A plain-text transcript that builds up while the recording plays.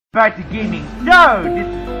Back to gaming. So, this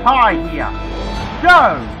is Pi here.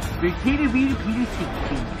 So, repeated 16.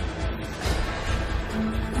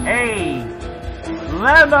 Hey,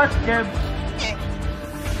 Llama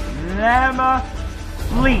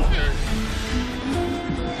Fleet.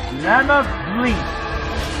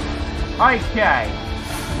 Okay,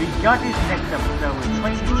 we got this next episode. We're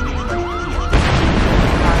playing this game right here.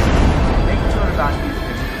 Make sure about this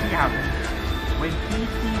and see what happens when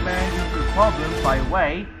PC runs into problems by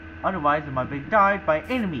way, otherwise it might be died by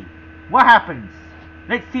enemy. What happens?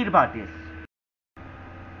 Let's see about this.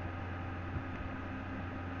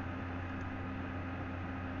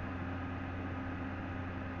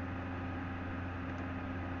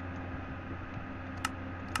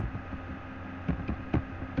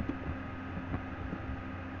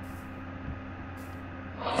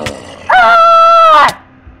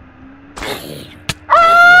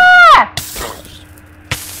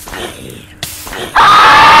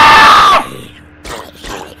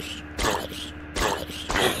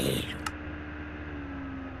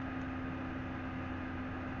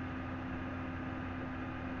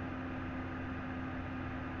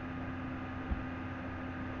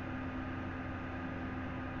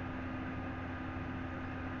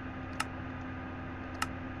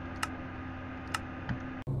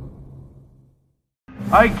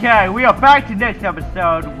 Okay, we are back to next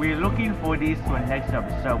episode. We're looking for this one next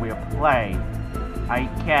episode we'll play.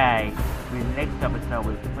 Okay, with next episode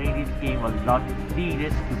we'll play this game a lot to see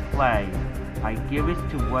this to play. I give it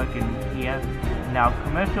to work in here. Now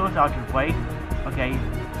commercials are to break. Okay,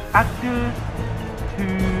 actors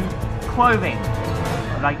to clothing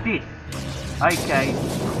like this. Okay,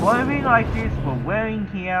 clothing like this we're wearing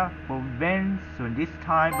here for events on this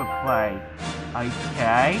time of play.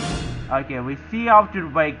 Okay, we see you after the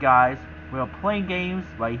break, guys. We're playing games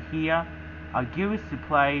right here. I'll give it to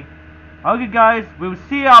play. Okay, guys, we'll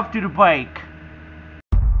see you after the break.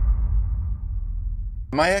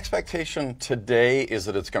 My expectation today is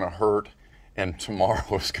that it's going to hurt, and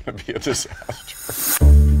tomorrow is going to be a disaster.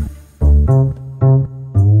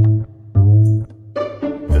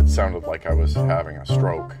 It sounded like I was having a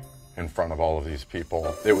stroke in front of all of these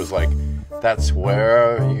people. It was like, that's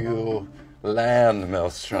where you land,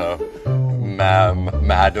 Mr.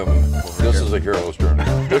 Madam. This is a hero's journey.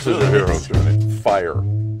 This is a hero's journey. Fire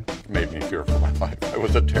made me fear for my life. I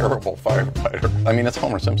was a terrible firefighter. I mean, it's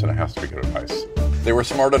Homer Simpson. It has to be good advice. They were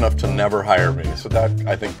smart enough to never hire me, so that,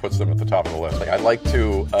 I think, puts them at the top of the list. Like, I like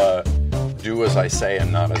to do as I say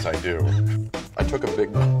and not as I do. I took a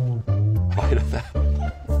big bite of that.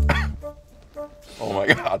 Oh my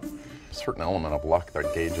God. A certain element of luck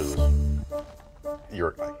that gauges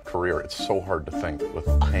your career. It's so hard to think with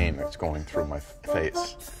the pain that's going through my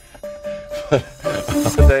face.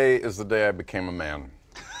 Today is the day I became a man.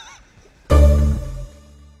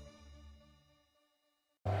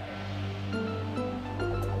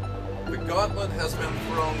 The gauntlet has been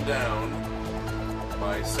thrown down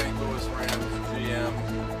by St. Louis Rams GM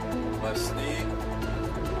Les Snead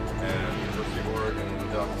and University of Oregon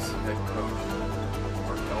Ducks head coach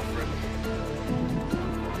Mark Elfrid.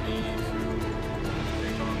 For me to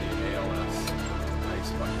take on the ALS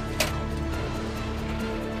Ice Bucket.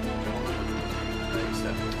 I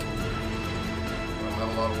accept it. I don't have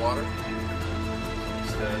a lot of water.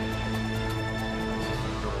 Instead, this is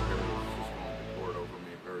a girl here who's just going to pour it over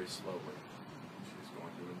me very slowly. She's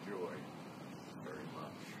going to enjoy very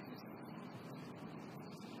much.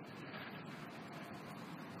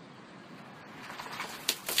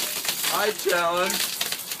 I challenge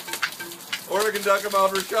Oregon Duck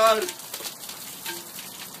Ahmad Rashad,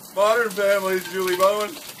 Modern Family's Julie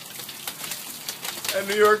Bowen, and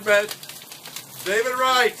New York Met David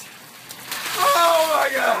Wright. Oh my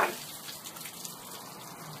God!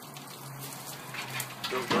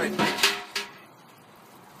 Feels great.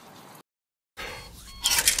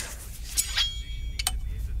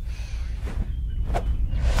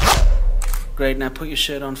 Great, now put your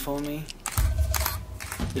shirt on for me.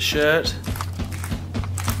 The shirt.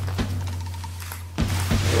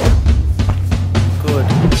 Good.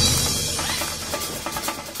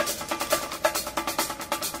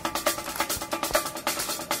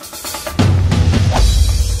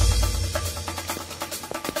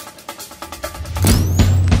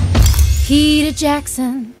 Peter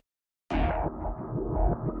Jackson.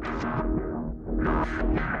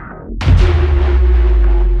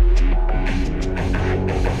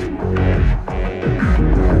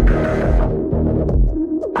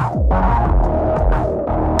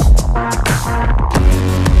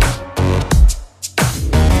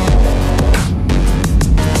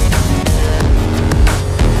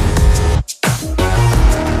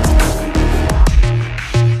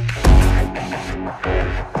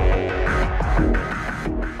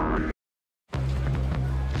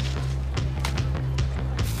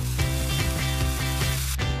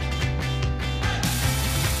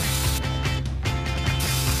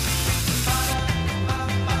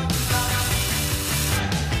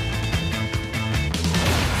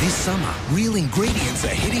 summer, real ingredients are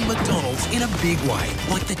hitting McDonald's in a big way,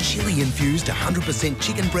 like the chili-infused 100%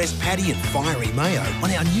 chicken breast patty and fiery mayo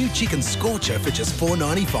on our new chicken scorcher for just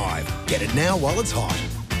 $4.95. Get it now while it's hot.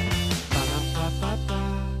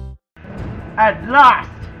 At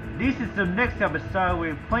last! This is the next episode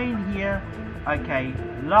we're playing here. Okay,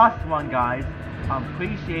 last one guys. I'm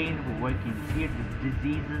pretty sure we can cure the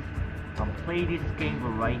diseases. I'm playing this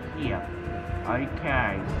game right here.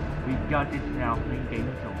 Okay, we got this now playing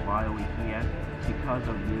games while we're here because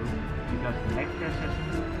of you. Because the next session.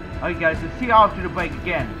 Okay guys, so see you after the break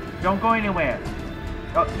again. Don't go anywhere.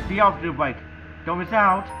 Oh, see you after the break. Don't miss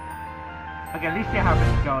out. Okay, let's see how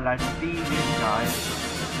things go. Let's see this guys.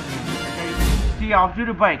 Okay, see you after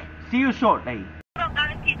the break. See you shortly.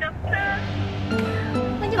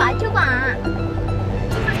 먼저 맞춰봐.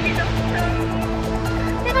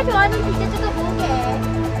 내가 좋아하는 디저트가 뭐게?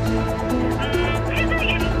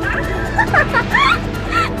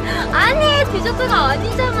 아니, 디저트가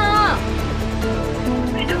아니잖아.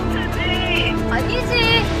 디저트지. 아니지.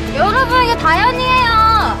 여러분, 이게 다현이에요.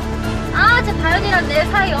 아, 저 다현이랑 내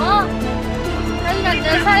사이, 다현이랑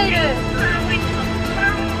내 사이를.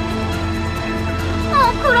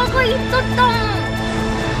 그러고 있었던.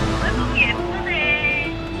 너무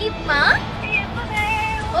예쁘네. 이뻐? 예쁘네.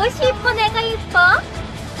 옷이 이뻐, 내가 이뻐?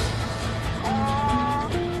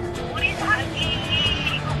 우리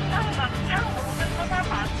자기 막상 오는 거나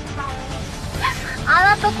봤어.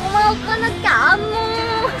 알았어, 고마워. 끊을게, 안무.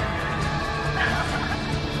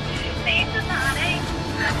 데이트 잘해.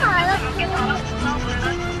 알았어. 그렇게 잘했어,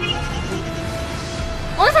 몰랐지?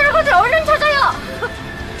 사람들 얼른 찾아요.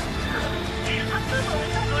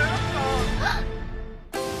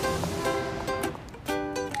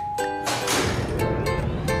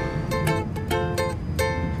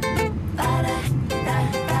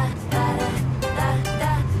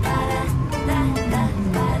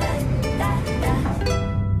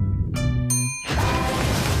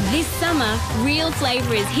 This summer, real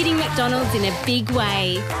flavour is hitting McDonald's in a big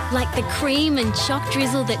way. Like the cream and choc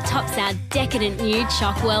drizzle that tops our decadent new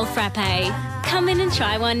Chocwell Frappe. Come in and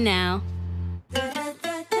try one now.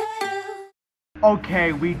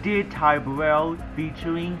 Okay, we did Tyrell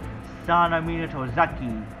featuring Sana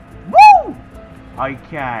Minatozaki. Woo!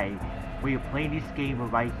 Okay, we play this game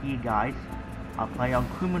right here guys. I play on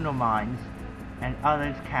Criminal Minds and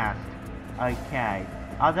others cast. Okay,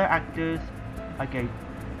 other actors. Okay,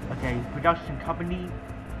 production company.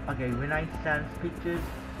 Okay, Renaissance Pictures,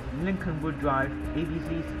 Lincolnwood Drive,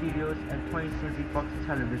 ABC Studios, and 20th Century Fox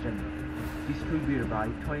Television. Distributed by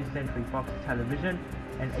 20th Century Fox Television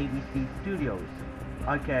and ABC Studios.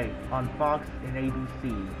 Okay, on Fox and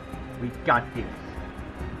ABC. We got this.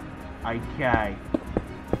 Okay.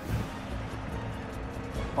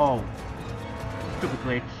 Oh. Stupid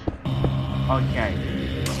glitch. Okay.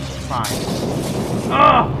 Fine.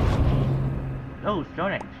 Ugh! Oh,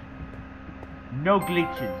 Stone Age. No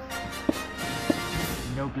glitches.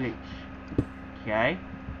 No glitch. Okay.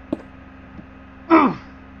 Oof!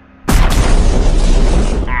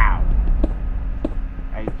 Ow.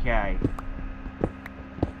 Okay.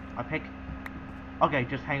 I pick. Okay,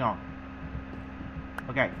 just hang on.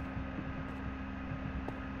 Okay.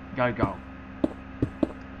 Gotta go.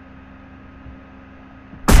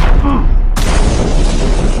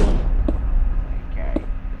 Okay.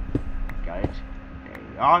 Got it. There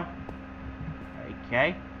we are.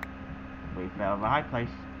 Okay. We fell in the high place.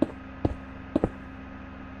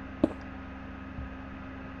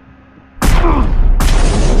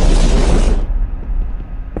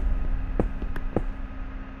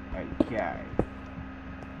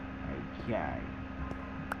 Okay.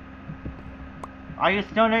 Are you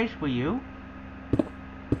Stone Age for you?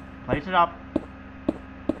 Place it up.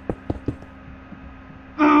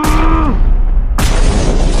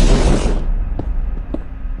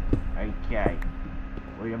 Okay.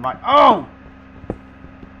 Where am I? Oh!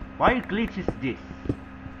 Why glitch is this?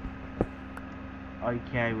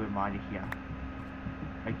 Okay, we're mighty here.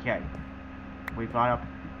 Okay. We fly up.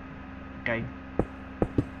 Okay.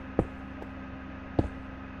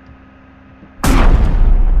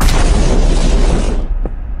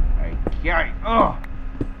 Okay. Oh!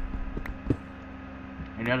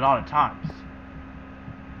 And a lot of times.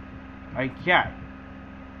 Okay.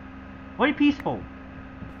 Very peaceful.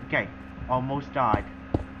 Okay. Almost died.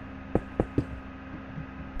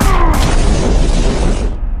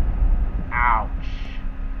 Ouch.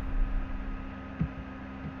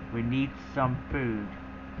 We need some food.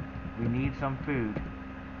 We need some food.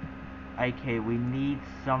 Okay, we need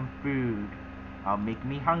some food. Make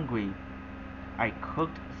me hungry. I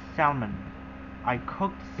cooked salmon. I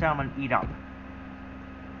cooked salmon, eat up.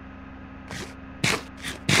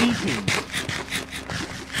 eating.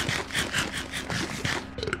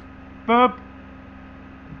 Boop.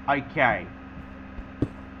 Okay.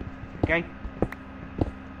 Okay.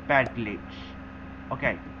 Bad glitch.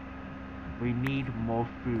 Okay. We need more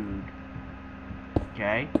food.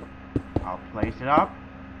 Okay. I'll place it up.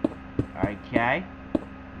 Okay.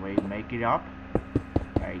 We make it up.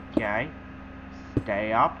 Okay.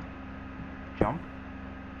 Stay up. Jump.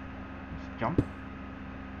 Jump.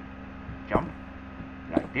 Jump.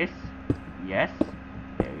 Like this. Yes.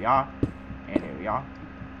 There we are. And there we are.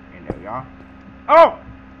 And there we are. Oh!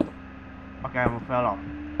 Okay, I fell off.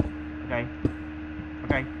 Okay.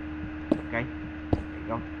 Okay. Okay. There you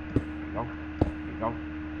go. There you go. There you go.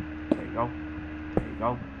 There you go. There you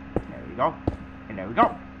go. There we go. And there we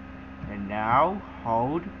go. And now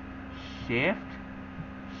hold shift.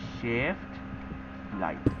 Shift.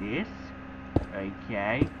 Like this.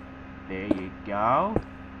 Okay. There you go.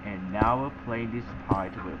 And now we're playing this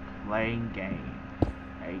part. We're playing game.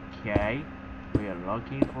 Okay. We are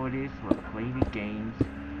looking for this. We're playing the games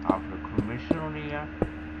of the commissioner.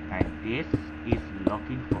 And this is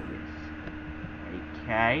looking for this.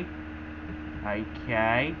 Okay.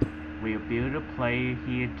 Okay. We're able to play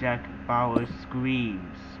here Jack Bauer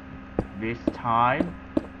Screams. This time,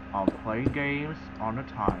 I'll play games on the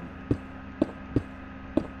time.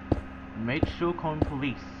 Make sure call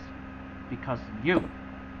police. Because you.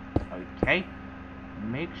 Okay?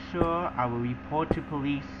 Make sure I will report to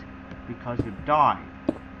police because you died.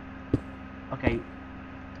 Okay.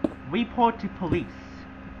 Report to police.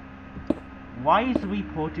 Why is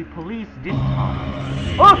report to police this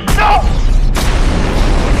time? Oh no!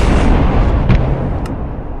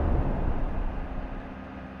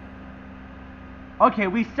 Okay,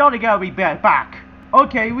 we start again, we back.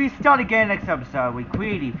 Okay, we start again next episode with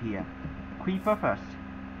Creative here. Creeper first.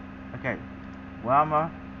 Okay.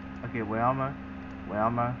 Wilma. Okay, Wilma.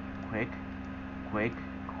 Wilma. Quick. Quick.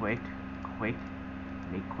 Quick. Quick.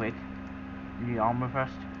 Need quick. You need armor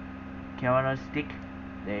first. Kill on a stick.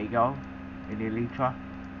 There you go. You need Elytra.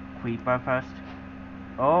 Creeper first.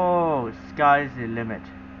 Oh, sky's the limit.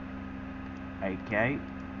 Okay.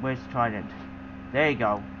 Where's Trident? There you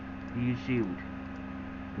go. Use shield.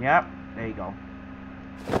 Yep, there you go.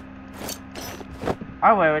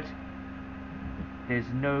 I wear it. There's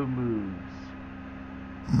no moves.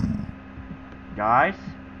 Guys?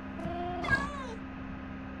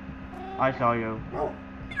 I saw you.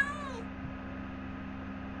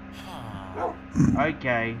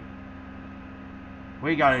 Okay.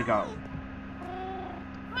 We gotta go.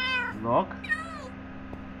 Look.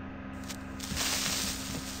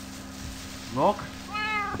 Look.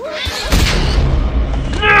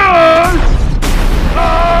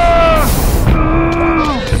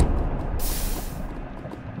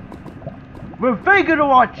 Well, thank you for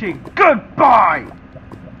watching. Goodbye.